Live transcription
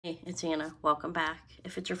Hey, it's Anna. Welcome back.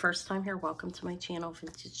 If it's your first time here, welcome to my channel,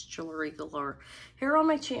 Vintage Jewelry Galore. Here on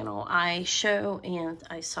my channel, I show and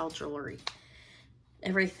I sell jewelry.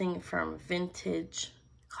 Everything from vintage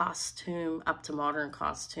costume up to modern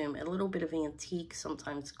costume, a little bit of antique,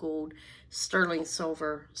 sometimes gold, sterling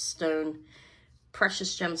silver, stone,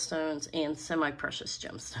 precious gemstones, and semi-precious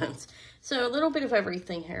gemstones. So a little bit of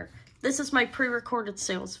everything here. This is my pre-recorded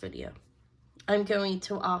sales video. I'm going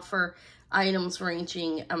to offer items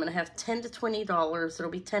ranging, I'm going to have $10 to $20. It'll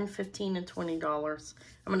be $10, $15, and $20.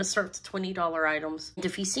 I'm going to start to $20 items. And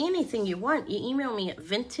if you see anything you want, you email me at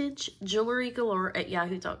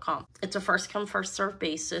vintagejewelrygalore@yahoo.com. It's a first come, first served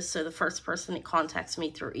basis, so the first person that contacts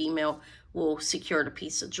me through email will secure a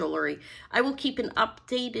piece of jewelry. I will keep an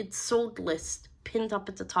updated sold list pinned up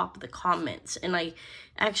at the top of the comments, and I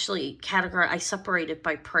actually I separate it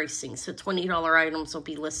by pricing. So $20 items will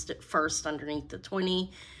be listed first underneath the 20,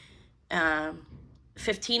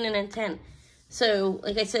 15, and then 10. So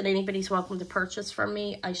like I said, anybody's welcome to purchase from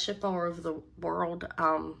me. I ship all over the world.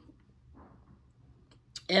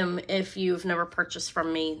 If you've never purchased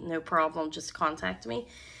from me, no problem, just contact me.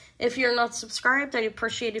 If you're not subscribed, I'd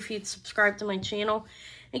appreciate if you'd subscribe to my channel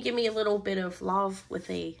and give me a little bit of love with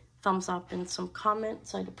a thumbs up and some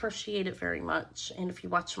comments. I'd appreciate it very much. And if you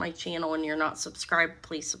watch my channel and you're not subscribed,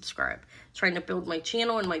 please subscribe. I'm trying to build my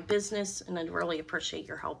channel and my business, and I'd really appreciate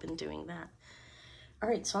your help in doing that. All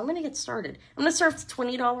right, so I'm going to get started. I'm going to start with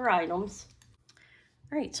 $20 items.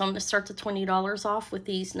 All right, so I'm going to start the $20 off with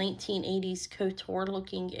these 1980s couture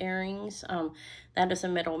looking earrings. That is a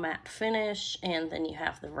metal matte finish, and then you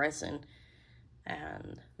have the resin,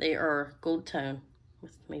 and they are gold tone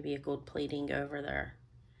with maybe a gold plating over there.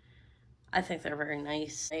 I think they're very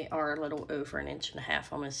nice. They are a little over 1.5 inches,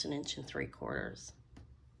 almost 1 3/4 inches.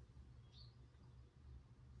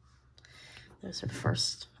 Those are the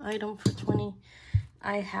first item for 20.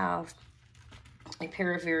 I have a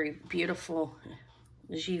pair of very beautiful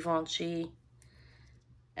Givenchy,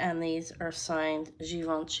 and these are signed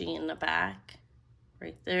Givenchy in the back,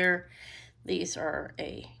 right there. These are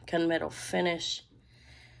a gunmetal finish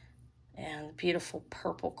and beautiful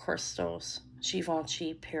purple crystals.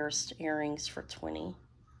 Givenchy pierced earrings for 20.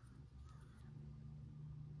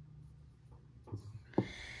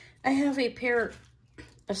 I have a pair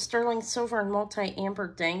of sterling silver and multi-amber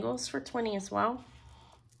dangles for 20 as well.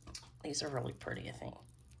 These are really pretty, I think.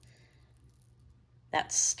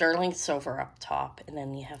 That's sterling silver up top, and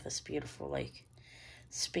then you have this beautiful, like,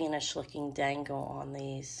 Spanish-looking dangle on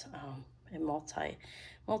these, and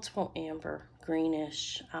multiple amber,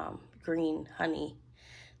 greenish, green honey.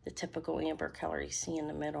 The typical amber color you see in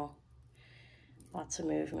the middle. Lots of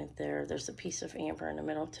movement there. There's a piece of amber in the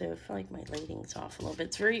middle too. I feel like my lighting's off a little bit.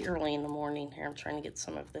 It's very early in the morning here. I'm trying to get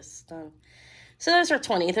some of this done. So those are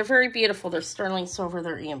 20. They're very beautiful. They're sterling silver.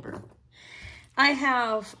 They're amber. I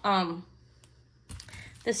have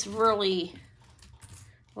this really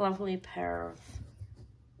lovely pair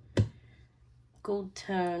of gold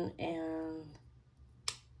tone and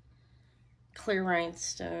clear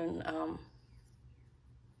rhinestone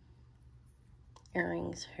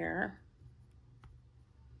earrings here.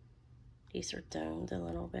 These are domed a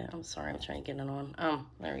little bit. I'm sorry, I'm trying to get it on.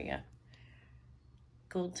 There we go.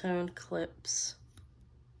 Gold tone clips.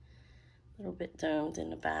 A little bit domed in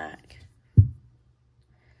the back.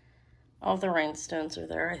 All the rhinestones are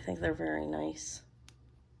there. I think they're very nice.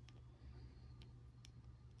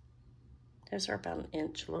 Those are about 1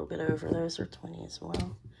 inch, a little bit over. Those are 20 as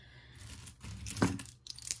well.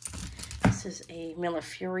 This is a Miller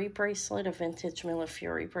Fury bracelet, a vintage Miller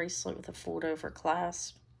Fury bracelet with a fold-over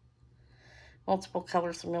clasp. Multiple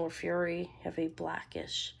colors of Miller Fury. Have a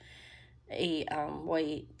blackish, a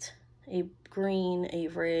white, a green, a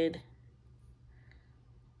red,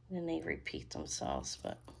 and they repeat themselves,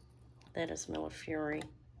 but that is Miller Fury.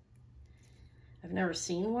 I've never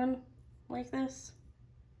seen one like this.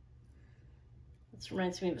 This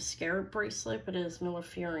reminds me of a scarab bracelet, but it has Miller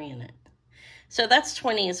Fury in it. So that's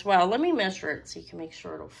 20 as well. Let me measure it so you can make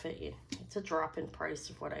sure it'll fit you. It's a drop in price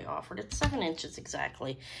of what I offered. It's 7 inches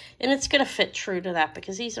exactly. And it's going to fit true to that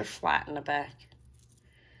because these are flat in the back.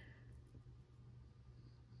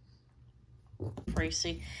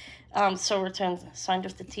 Pricey. Silver tone signed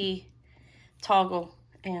with the T toggle.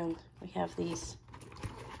 And we have these.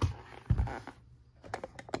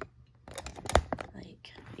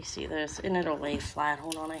 Like, you see this? And it'll lay flat.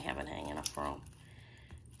 Hold on, I have it hanging up wrong.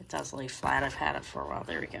 It does lay flat. I've had it for a while.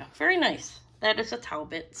 There we go. Very nice. That is a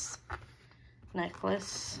Talbot's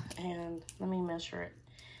necklace. And let me measure it.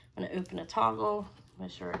 I'm going to open a toggle,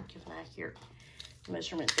 measure it, give an accurate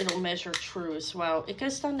measurement. It'll measure true as well. It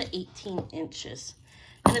goes down to 18 inches.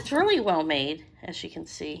 And it's really well made, as you can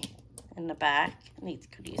see in the back.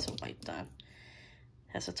 Could use a wipe done.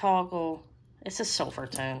 Has a toggle. It's a silver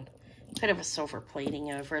tone. Bit of a silver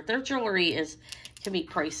plating over it. Their jewelry can be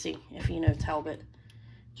pricey if you know Talbot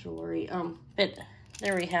jewelry. But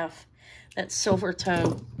there we have that silver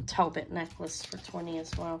tone Talbot necklace for $20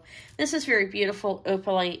 as well. This is very beautiful.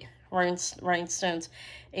 Opalite rhinestones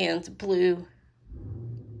and blue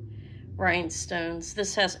rhinestones.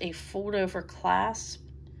 This has a fold over clasp.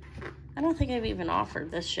 I don't think I've even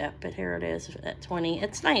offered this yet, but here it is at $20.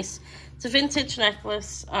 It's nice. It's a vintage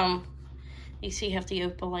necklace. You see you have the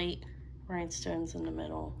opalite rhinestones in the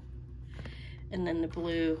middle. And then the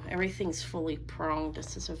blue. Everything's fully pronged.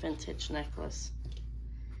 This is a vintage necklace.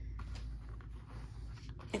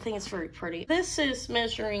 I think it's very pretty. This is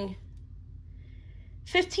measuring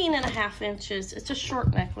 15.5 inches. It's a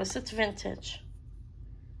short necklace. It's vintage.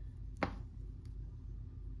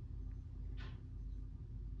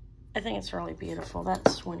 I think it's really beautiful.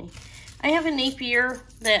 That's $20. I have a Napier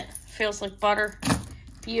that feels like butter.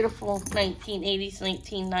 Beautiful 1980s,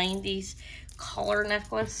 1990s collar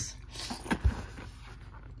necklace.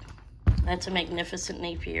 That's a magnificent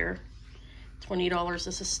Napier. $20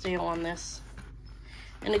 is a steal on this.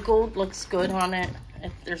 And the gold looks good on it.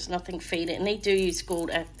 There's nothing faded. And they do use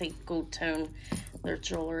gold, I think, gold tone their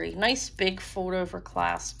jewelry. Nice big fold over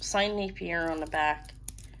clasp. Signed Napier on the back.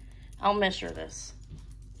 I'll measure this.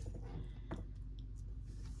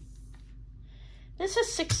 This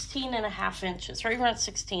is 16.5 inches, right around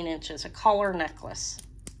 16 inches, a collar necklace.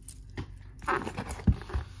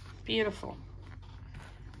 Beautiful.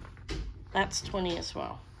 That's $20 as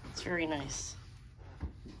well. It's very nice.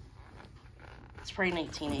 It's probably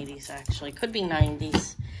 1980s, actually. Could be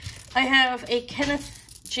 90s. I have a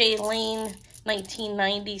Kenneth J. Lane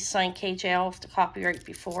 1990s signed KJL, the copyright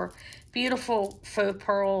before. Beautiful faux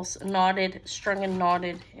pearls, knotted, strung and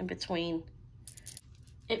knotted in between.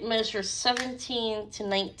 It measures 17 to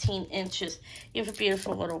 19 inches. You have a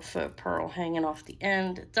beautiful little faux pearl hanging off the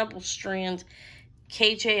end. Double strand,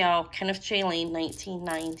 KJL, Kenneth J. Lane,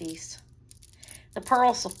 1990s. The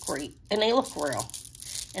pearls look great, and they look real.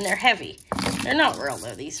 And they're heavy. They're not real,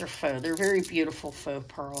 though. These are faux. They're very beautiful faux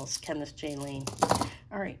pearls, Kenneth J. Lane.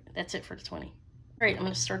 All right, that's it for the 20. All right, I'm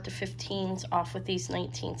going to start the 15s off with these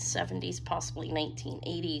 1970s, possibly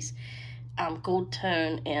 1980s. Gold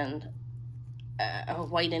tone and a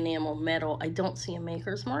white enamel metal. I don't see a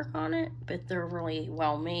maker's mark on it, but they're really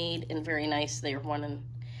well made and very nice. They're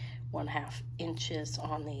 1.5 inches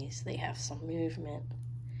on these. They have some movement.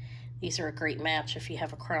 These are a great match if you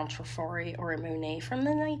have a Crown Trifari or a Monet from the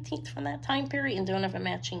 19th, from that time period, and don't have a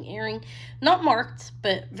matching earring. Not marked,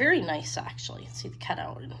 but very nice, actually. See the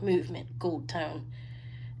cutout and movement, gold tone.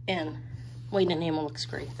 And white enamel looks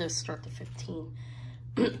great. Those start to 15.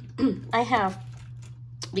 I have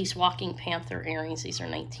these Walking Panther earrings. These are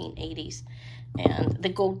 1980s. And the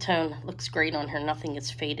gold tone looks great on her. Nothing is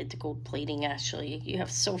faded to gold plating, actually. You have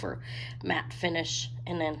silver matte finish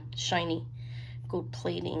and then shiny gold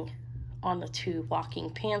plating on the two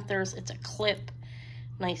Walking Panthers. It's a clip.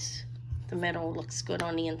 Nice. The metal looks good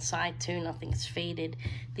on the inside, too. Nothing's faded.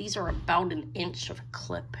 These are about 1 inch of a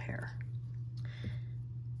clip here.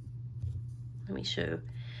 Let me show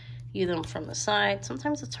you them from the side.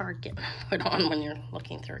 Sometimes it's hard getting put on when you're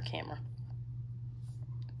looking through a camera.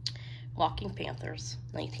 Walking Panthers,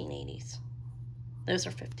 1980s. Those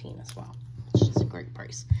are 15 as well, which is a great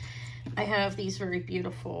price. I have these very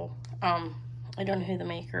beautiful, I don't know who the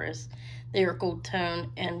maker is. They are gold tone,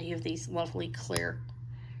 and you have these lovely clear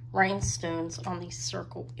rhinestones on these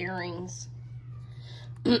circle earrings.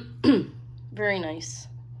 Very nice.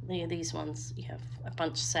 These ones, you have a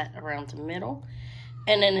bunch set around the middle.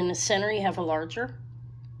 And then in the center, you have a larger.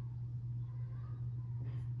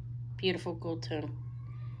 Beautiful gold tone.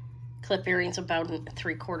 Clip earrings about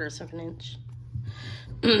 3/4 of an inch.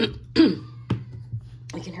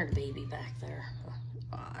 We can hear the baby back there.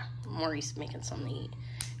 Maury's making something to eat.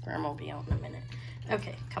 Grandma will be out in a minute.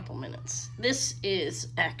 Okay, couple minutes. This is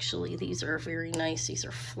actually, these are very nice. These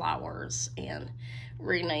are flowers and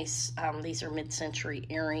very nice. These are mid-century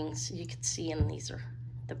earrings. You can see, and these are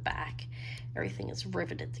the back. Everything is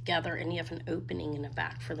riveted together, and you have an opening in the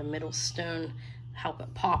back for the middle stone. Help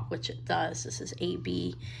it pop, which it does. This is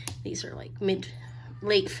AB. These are like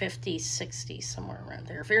late 50s, 60s, somewhere around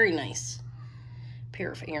there. Very nice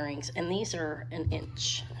pair of earrings, and these are 1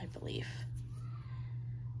 inch, I believe.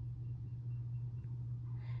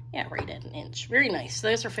 Yeah, right at 1 inch. Very nice.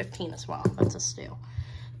 Those are 15 as well. That's a steal.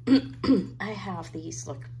 I have these.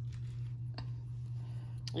 Look,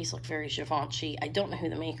 these look very Givenchy. I don't know who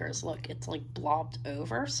the maker is. Look, it's like blobbed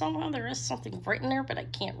over somehow. There is something written there, but I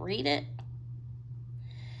can't read it.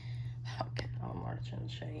 swatch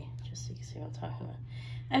and show you, just so you can see what I'm talking about.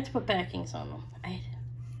 I had to put backings on them. I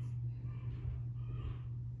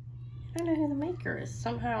don't know who the maker is.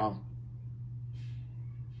 Somehow,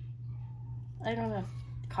 I don't know,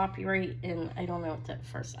 copyright, and I don't know what that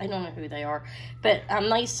first, I don't know who they are, but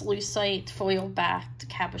nice lucite foil backed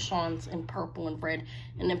cabochons in purple and red,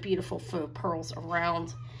 and then beautiful faux pearls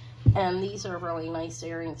around. And these are really nice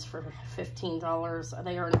earrings for $15.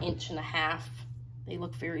 They are 1.5 inches. They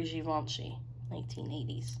look very Givenchy,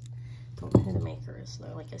 1980s. Don't know who the maker is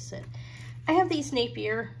though, like I said. I have these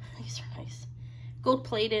Napier, these are nice. Gold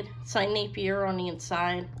plated, signed Napier on the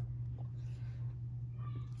inside.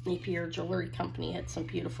 Napier Jewelry Company had some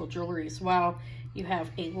beautiful jewelry as well. You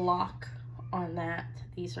have a lock on that.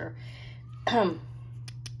 These are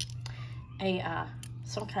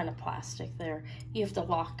some kind of plastic there. You have the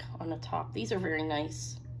lock on the top. These are very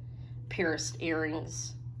nice pierced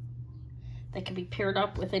earrings. They can be paired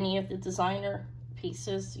up with any of the designer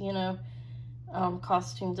pieces, you know,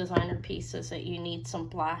 costume designer pieces that you need some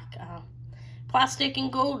black plastic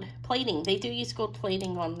and gold plating. They do use gold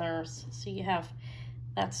plating on theirs. So you have,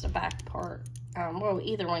 that's the back part. Well,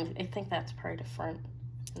 either one, I think that's probably the front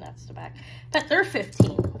and that's the back. But they're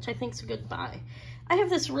 $15, which I think is a good buy. I have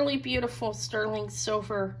this really beautiful sterling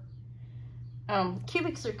silver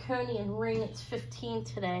cubic zirconian ring. It's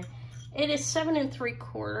 $15 today. It is 7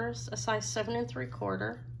 3/4, a size 7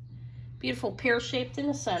 3/4. Beautiful pear-shaped in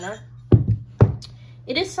the center.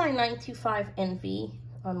 It is signed 925 NV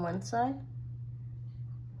on one side.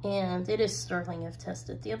 And it is sterling, I've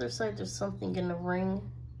tested. The other side, there's something in the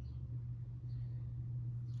ring.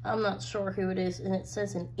 I'm not sure who it is, and it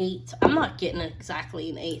says an 8. I'm not getting exactly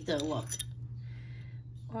an 8 though, look.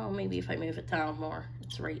 Well, maybe if I move it down more,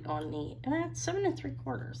 it's right on the, and it's 7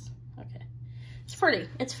 3/4. Okay. It's pretty.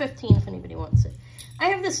 It's $15 if anybody wants it. I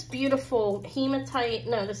have this beautiful hematite.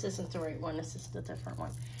 No, this isn't the right one. This is the different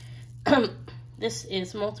one. This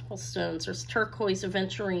is multiple stones. There's turquoise,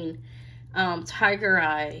 aventurine, tiger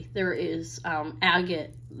eye. There is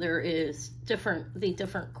agate. There is the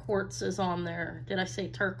different quartzes on there. Did I say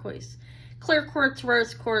turquoise? Clear quartz,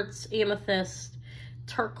 rose quartz, amethyst,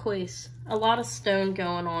 turquoise. A lot of stone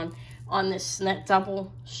going on this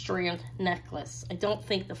double strand necklace. I don't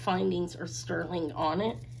think the findings are sterling on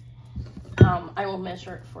it. I will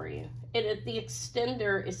measure it for you. The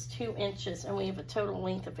extender is 2 inches and we have a total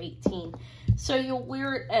length of 18. So you'll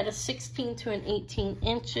wear it at a 16 to an 18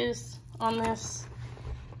 inches on this.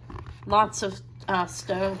 Lots of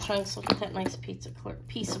stone chunks. Look at that nice piece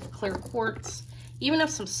of clear quartz. Even have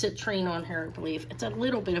some citrine on here, I believe. It's a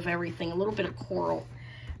little bit of everything. A little bit of coral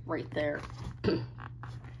right there.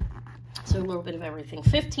 So a little bit of everything.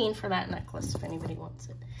 $15 for that necklace if anybody wants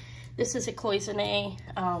it. This is a cloisonne,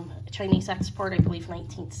 Chinese export, I believe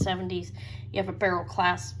 1970s. You have a barrel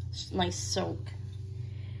clasp, nice silk,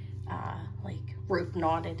 like rope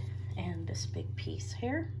knotted, and this big piece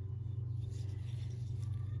here.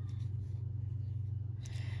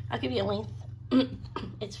 I'll give you a length.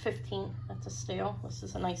 It's 15. That's a stale. This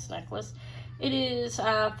is a nice necklace. It is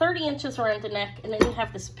 30 inches around the neck, and then you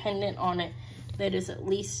have this pendant on it that is at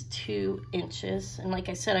least 2 inches. And like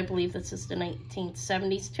I said, I believe this is the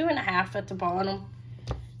 1970s. 2.5 at the bottom.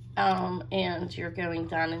 And you're going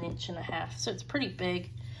down 1.5 inches. So it's pretty big.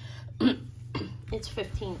 It's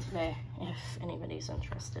 15 today, if anybody's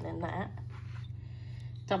interested in that.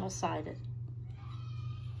 Double-sided.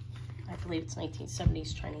 I believe it's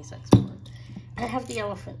 1970s Chinese export. I have the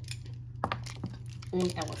elephant.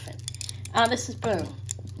 An elephant. This is Boom.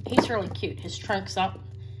 He's really cute. His trunk's up.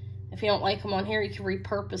 If you don't like him on here, you can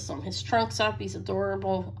repurpose him. His trunk's up. He's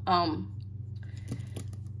adorable.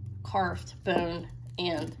 Carved bone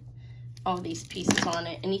and all these pieces on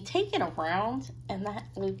it. And you take it around, and that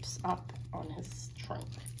loops up on his trunk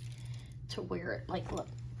to wear it. Like, look.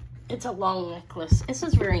 It's a long necklace. This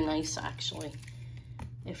is very nice, actually,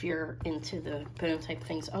 if you're into the bone type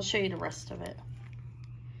things. I'll show you the rest of it.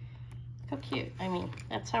 Look how cute. I mean,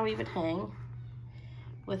 that's how he would hang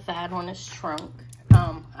with that on his trunk.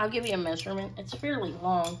 I'll give you a measurement. It's fairly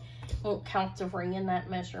long. Won't count the ring in that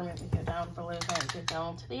measurement. We go down below that and go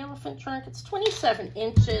down to the elephant trunk. It's 27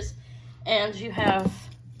 inches. And you have,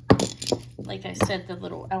 like I said, the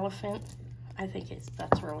little elephant. I think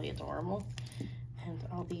that's really adorable. And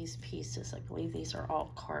all these pieces, I believe these are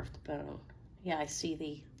all carved bone. Yeah, I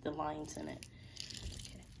see the lines in it.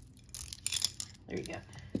 Okay. There you go.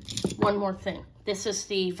 One more thing. This is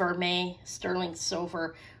the Vermeil sterling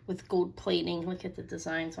silver with gold plating. Look at the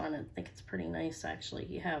designs on it. I think it's pretty nice, actually.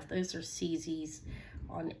 You have, those are CZs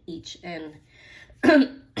on each end.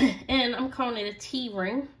 And I'm calling it a T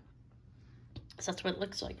ring. So that's what it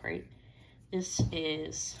looks like, right? This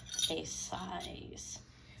is a size,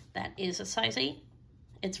 that is a size 8.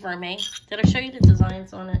 It's Vermeil. Did I show you the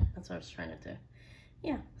designs on it? That's what I was trying to do.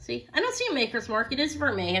 Yeah, see? I don't see a maker's mark. It is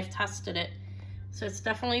Vermeil. I've tested it. So it's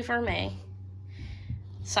definitely Vermeil.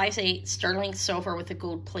 Size 8, sterling silver with a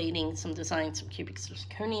gold plating, some designs, some cubic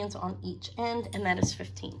zirconians on each end, and that is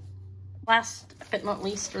 $15. Last but not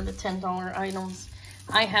least are the $10 items.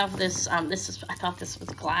 I have this, I thought this was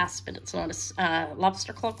glass, but it's not. A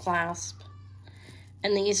lobster claw clasp.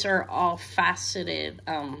 And these are all faceted,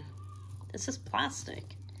 this is plastic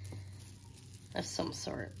of some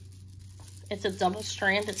sort. It's a double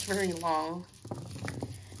strand, it's very long.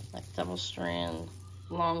 Like double strand.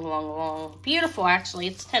 Long, long, long. Beautiful, actually.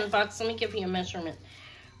 It's $10. Let me give you a measurement.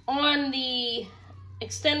 On the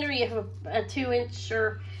extender, you have a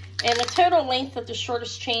 2-incher, and the total length of the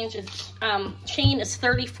shortest chain is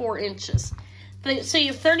 34 inches. So you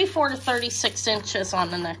have 34 to 36 inches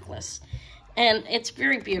on the necklace. And it's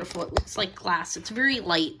very beautiful. It looks like glass. It's very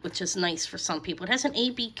light, which is nice for some people. It has an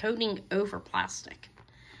AB coating over plastic.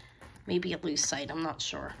 Maybe a lucite, I'm not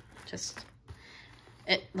sure. Just...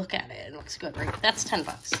 look at it. It looks good, right? That's $10.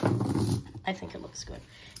 I think it looks good.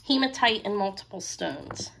 Hematite and multiple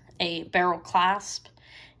stones. A barrel clasp.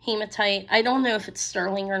 Hematite. I don't know if it's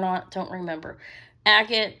sterling or not. Don't remember.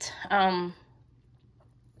 Agate.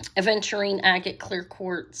 Aventurine agate clear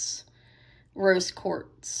quartz. Rose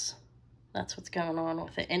quartz. That's what's going on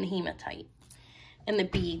with it. And hematite. And the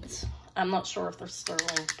beads. I'm not sure if they're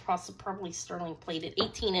sterling. Probably sterling plated.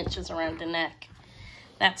 18 inches around the neck.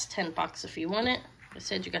 That's $10 if you want it. I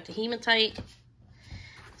said you got the hematite.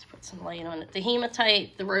 Let's put some light on it. The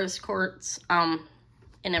hematite, the rose quartz, and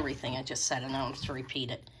everything I just said, and I don't have to repeat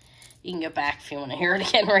it. You can go back if you want to hear it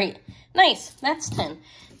again, right? Nice. That's $10.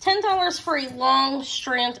 $10 for a long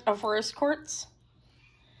strand of rose quartz.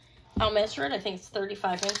 I'll measure it. I think it's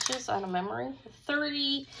 35 inches out of memory.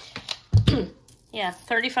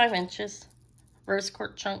 35 inches. Rose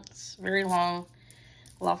quartz chunks. Very long,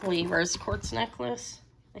 lovely rose quartz necklace.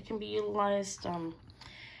 That can be utilized,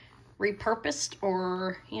 repurposed,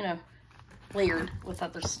 or, you know, layered with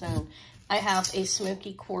other stone. I have a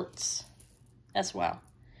smoky quartz as well.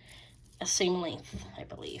 A same length, I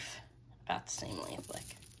believe. About the same length,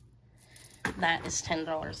 like. That is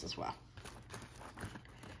 $10 as well.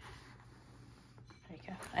 There you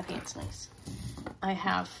go. I think it's nice. I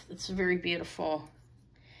have, it's a very beautiful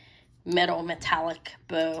metallic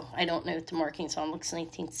bow. I don't know what the markings on. It looks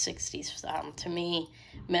 1960s to me.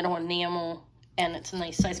 Metal enamel, and it's a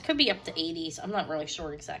nice size. Could be up to 80s. I'm not really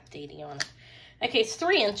sure exact dating on it. Okay, it's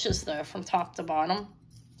 3 inches though from top to bottom.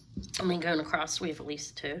 I mean, going across, we have at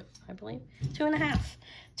least 2, I believe. 2.5.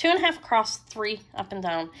 2.5 across, 3 up and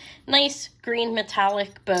down. Nice green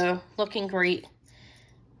metallic bow, looking great.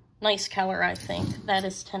 Nice color, I think. That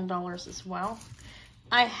is $10 as well.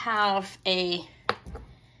 I have a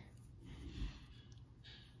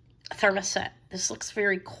thermoset. This looks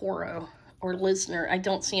very Coro or Lisner. I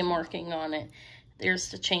don't see a marking on it. There's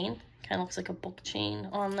the chain. Kind of looks like a book chain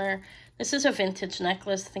on there. This is a vintage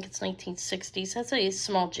necklace. I think it's 1960s. It has a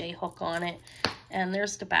small J hook on it. And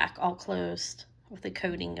there's the back all closed with a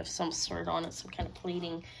coating of some sort on it, some kind of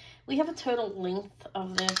plating. We have a total length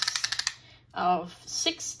of this of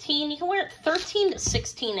 16. You can wear it 13 to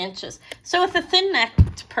 16 inches. So with a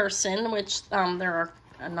thin-necked person, which there are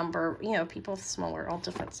a number, you know, people smaller, all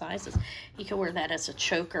different sizes. You can wear that as a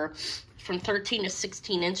choker from 13 to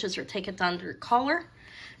 16 inches or take it down to your collar.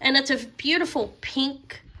 And it's a beautiful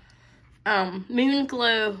pink moon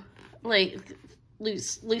glow, like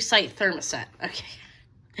lucite thermoset.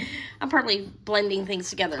 Okay. I'm probably blending things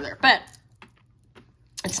together there, but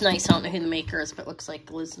it's nice. I don't know who the maker is, but it looks like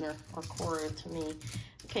Lisner or Coro to me.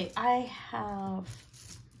 Okay, I have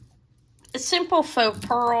a simple faux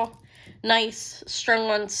pearl. Nice,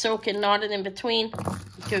 strung on silk and knotted in between.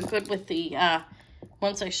 Go good with the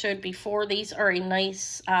ones I showed before. These are a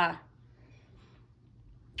nice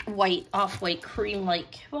white, off-white,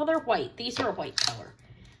 cream-like. Well, they're white. These are a white color.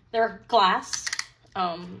 They're glass.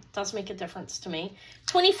 Does make a difference to me.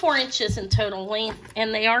 24 inches in total length,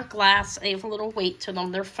 and they are glass. They have a little weight to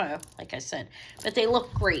them. They're faux, like I said, but they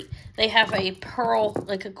look great. They have a pearl,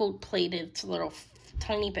 like a gold-plated, it's a little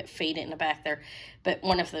tiny bit faded in the back there, but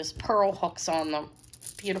one of those pearl hooks on them.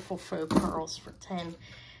 Beautiful faux pearls for 10.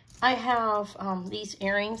 I have these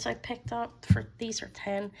earrings I picked up for, these are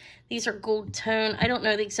 10. These are gold tone. I don't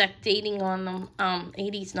know the exact dating on them.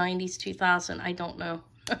 80s, 90s, 2000, I don't know.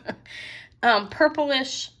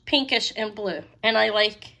 Purplish, pinkish, and blue. And I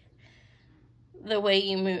like the way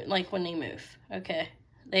you move, like when they move. Okay.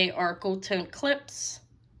 They are gold tone clips.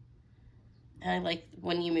 I like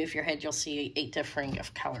when you move your head, you'll see a differing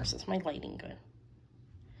of colors. Is my lighting good?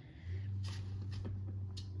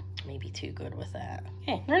 Maybe too good with that.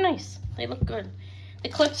 Okay, they're nice. They look good. The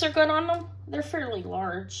clips are good on them. They're fairly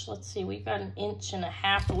large. Let's see, we've got 1.5 inches,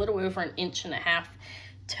 a little over 1.5 inches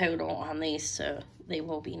total on these, so they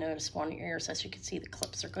will be noticeable on your ears. As you can see, the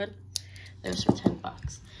clips are good. Those are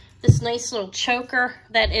 $10. This nice little choker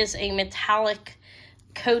that is a metallic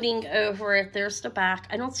coating over it. There's the back.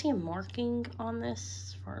 I don't see a marking on this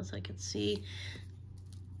as far as I can see.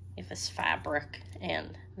 If it's fabric,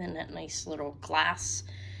 and then that nice little glass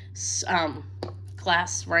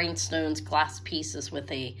rhinestones, glass pieces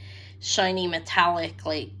with a shiny metallic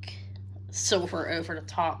like silver over the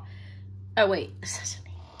top. Oh wait,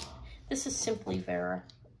 this is Simply Vera.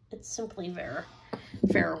 It's Simply Vera.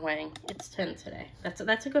 Vera Wang. It's 10 today.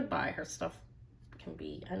 That's a good buy. Her stuff can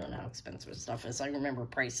be, I don't know how expensive stuff is. I remember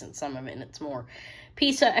pricing some of it, and it's more.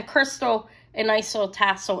 Piece of a crystal, a nice little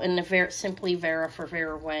tassel, and the Simply Vera for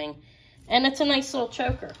Vera Wang. And it's a nice little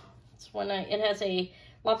choker. It's one. It has a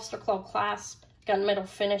lobster claw clasp, gunmetal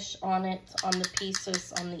finish on it, on the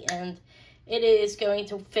pieces, on the end. It is going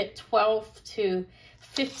to fit 12 to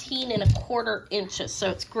 15.25 inches, so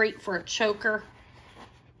it's great for a choker.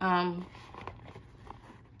 And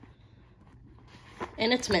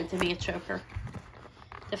it's meant to be a choker,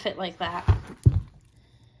 to fit like that.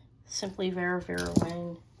 Simply Vera, Vera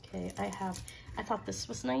Wang. Okay, I thought this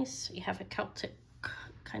was nice. You have a Celtic,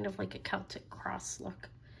 kind of like a Celtic cross look.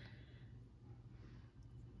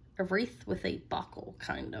 A wreath with a buckle,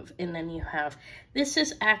 kind of. And then you have, this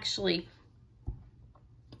is actually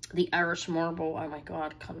the Irish marble. Oh my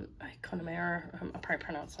God, Connemara. I'm probably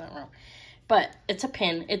pronouncing that wrong. But it's a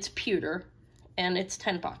pin. It's pewter. And it's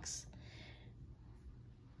 $10.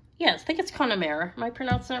 Yeah, I think it's Connemara. Am I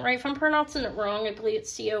pronouncing it right? If I'm pronouncing it wrong, I believe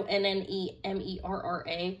it's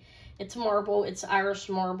Connemera. It's marble. It's Irish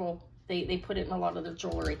marble. They put it in a lot of their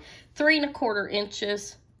jewelry. 3.25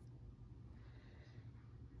 inches.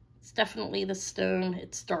 It's definitely the stone.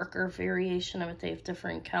 It's darker variation of it. They have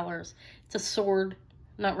different colors. It's a sword.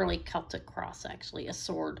 Not really Celtic cross, actually. A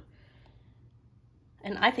sword.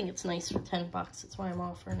 And I think it's nice for $10. That's why I'm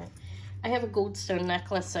offering it. I have a goldstone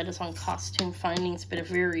necklace that is on Costume Findings, but a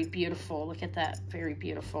very beautiful, look at that, very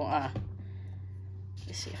beautiful, let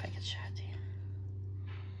me see if I can show it to you.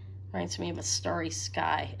 Reminds me of a starry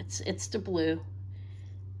sky. It's the blue.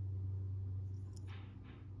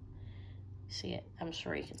 See it? I'm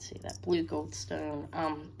sure you can see that blue goldstone.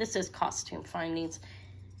 This is Costume Findings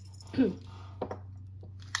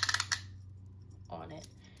on it.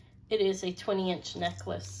 It is a 20-inch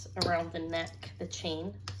necklace around the neck, the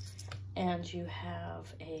chain. And you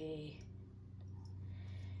have a,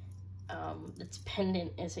 its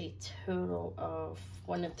pendant is a total of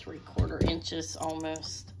 1.75 inches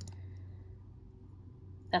almost.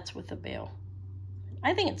 That's with a bail.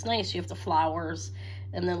 I think it's nice. You have the flowers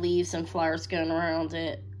and the leaves and flowers going around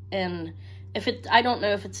it. And if it, I don't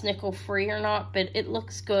know if it's nickel free or not, but it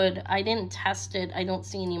looks good. I didn't test it. I don't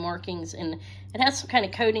see any markings, and it has some kind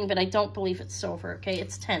of coating, but I don't believe it's silver. Okay,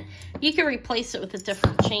 it's 10. You can replace it with a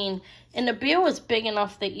different chain, and the bail is big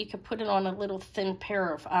enough that you could put it on a little thin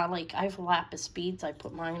pair of, like, I have lapis beads. I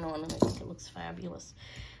put mine on, and I think it looks fabulous.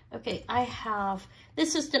 Okay, I have,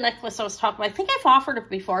 this is the necklace I was talking about. I think I've offered it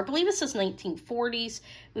before. I believe this is 1940s.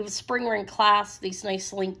 We have a spring ring clasp, these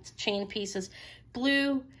nice linked chain pieces.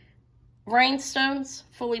 Blue rhinestones,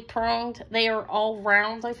 fully pronged. They are all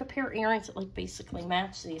round. I have a pair of earrings that like basically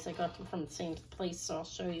match these. I got them from the same place, so I'll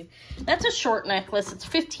show you. That's a short necklace. It's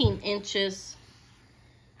 15 inches,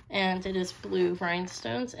 and it is blue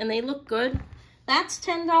rhinestones, and they look good. That's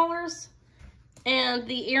 $10, and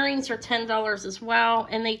the earrings are $10 as well,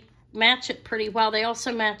 and they match it pretty well. They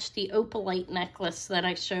also match the opalite necklace that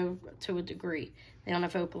I showed to a degree. They don't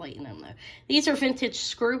have opalite in them, though. These are vintage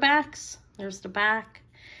screwbacks. There's the back.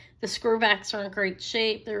 The screwbacks are in great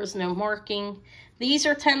shape. There is no marking. These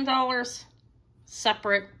are $10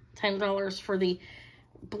 separate. $10 for the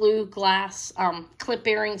blue glass clip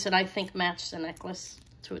earrings that I think match the necklace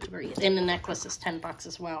to a degree. And the necklace is $10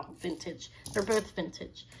 as well. Vintage. They're both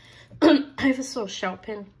vintage. I have this little shell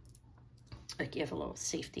pin. Like you have a little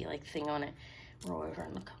safety like thing on it. Roll over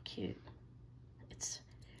and look how cute. It's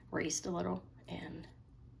raised a little. And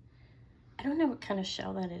I don't know what kind of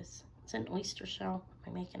shell that is. It's an oyster shell.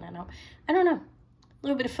 Am I making that up? I don't know. A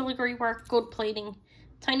little bit of filigree work, gold plating,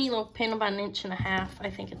 tiny little pin about 1.5 inches. I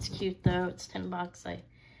think it's cute though. It's $10. I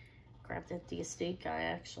grabbed it at the estate guy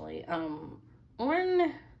actually.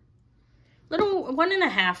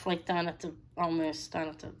 1.5 like down at the almost down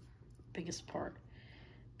at the biggest part.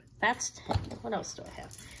 But That's 10. What else do I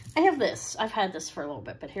have? I have this. I've had this for a little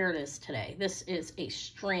bit, but here it is today. This is a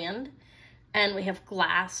strand, and we have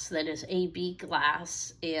glass that is AB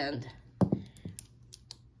glass and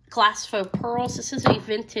glass faux pearls. This is a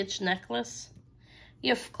vintage necklace.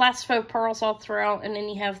 You have glass faux pearls all throughout, and then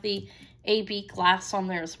you have the AB glass on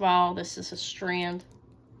there as well. This is a strand.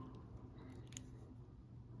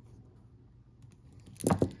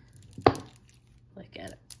 Look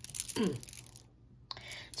at it.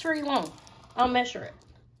 It's very long. I'll measure it.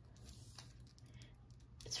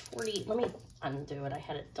 It's 40. Let me undo it. I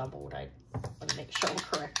had it doubled. I want to make sure I'm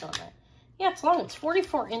correct on that. Yeah, it's long. It's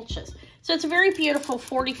 44 inches. So it's a very beautiful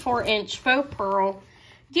 44-inch faux pearl.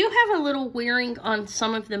 Do you have a little wearing on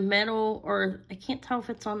some of the metal, or I can't tell if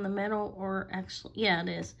it's on the metal or actually, yeah, it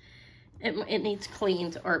is. It needs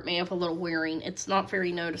cleaned, or it may have a little wearing. It's not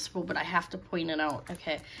very noticeable, but I have to point it out.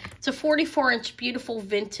 Okay, it's a 44-inch beautiful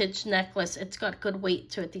vintage necklace. It's got good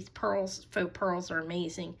weight to it. These pearls, faux pearls, are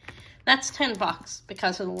amazing. That's $10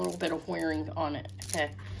 because of a little bit of wearing on it.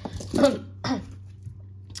 Okay.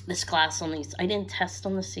 This glass on these, I didn't test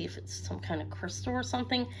them to see if it's some kind of crystal or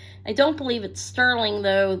something. I don't believe it's sterling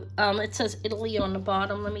though. It says Italy on the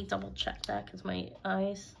bottom. Let me double check that because my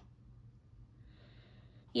eyes.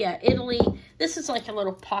 Yeah, Italy. This is like a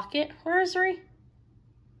little pocket rosary.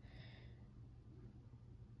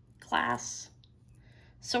 Glass.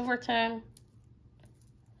 Silver tone.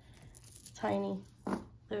 Tiny.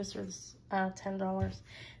 Those are $10.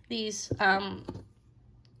 These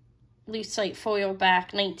lucite foil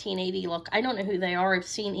back 1980 look. I don't know who they are. I've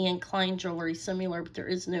seen Ian Klein jewelry similar, but there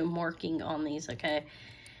is no marking on these, okay?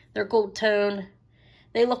 They're gold tone.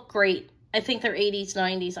 They look great. I think they're 80s,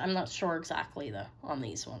 90s. I'm not sure exactly, though, on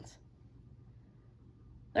these ones.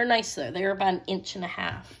 They're nice, though. They're about 1.5 inches.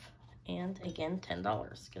 And, again,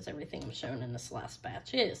 $10, because everything I'm showing in this last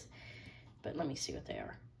batch is. But let me see what they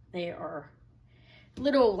are. They are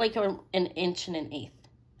little, like an 1 inch and 1/8.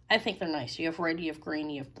 I think they're nice. You have red, you have green,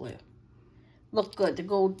 you have blue. Look good. The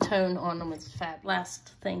gold tone on them is fab.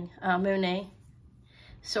 Last thing, Monet.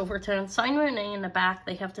 Silver tone. Sign Monet in the back.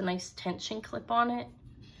 They have the nice tension clip on it.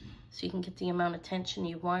 So you can get the amount of tension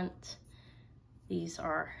you want. These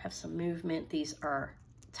have some movement. These are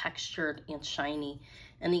textured and shiny.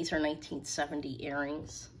 And these are 1970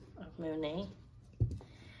 earrings of Monet.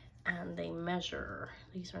 And they measure,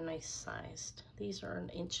 these are nice sized. These are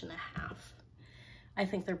 1.5 inches. I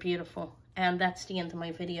think they're beautiful. And that's the end of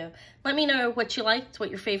my video. Let me know what you liked, what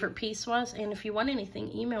your favorite piece was. And if you want anything,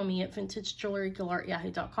 email me at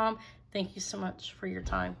vintagejewelrygalore@yahoo.com. Thank you so much for your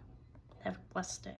time. Have a blessed day.